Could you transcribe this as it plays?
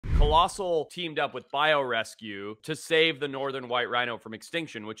Colossal teamed up with Biorescue to save the northern white rhino from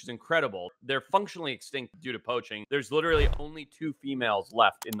extinction, which is incredible. They're functionally extinct due to poaching. There's literally only 2 females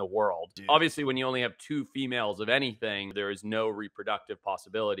left in the world. Dude. Obviously, when you only have 2 females of anything, there is no reproductive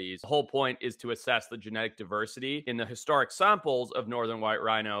possibilities. The whole point is to assess the genetic diversity in the historic samples of northern white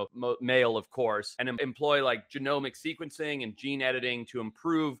rhino, male, of course, and employ like genomic sequencing and gene editing to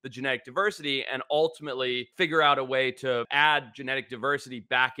improve the genetic diversity and ultimately figure out a way to add genetic diversity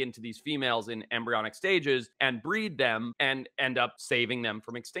back into these females in embryonic stages and breed them and end up saving them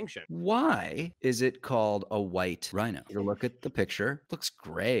from extinction. Why is it called a white rhino? You look at the picture, looks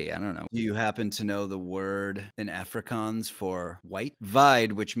gray. I don't know. Do you happen to know the word in Afrikaans for white?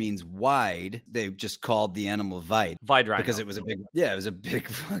 Vide, which means wide. They just called the animal vide. Vide rhino. Because it was a big, yeah, it was a big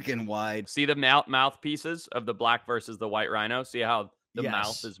fucking wide. See the mouthpieces of the black versus the white rhino? See how the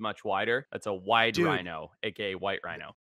mouth is much wider? That's a wide rhino, aka white rhino.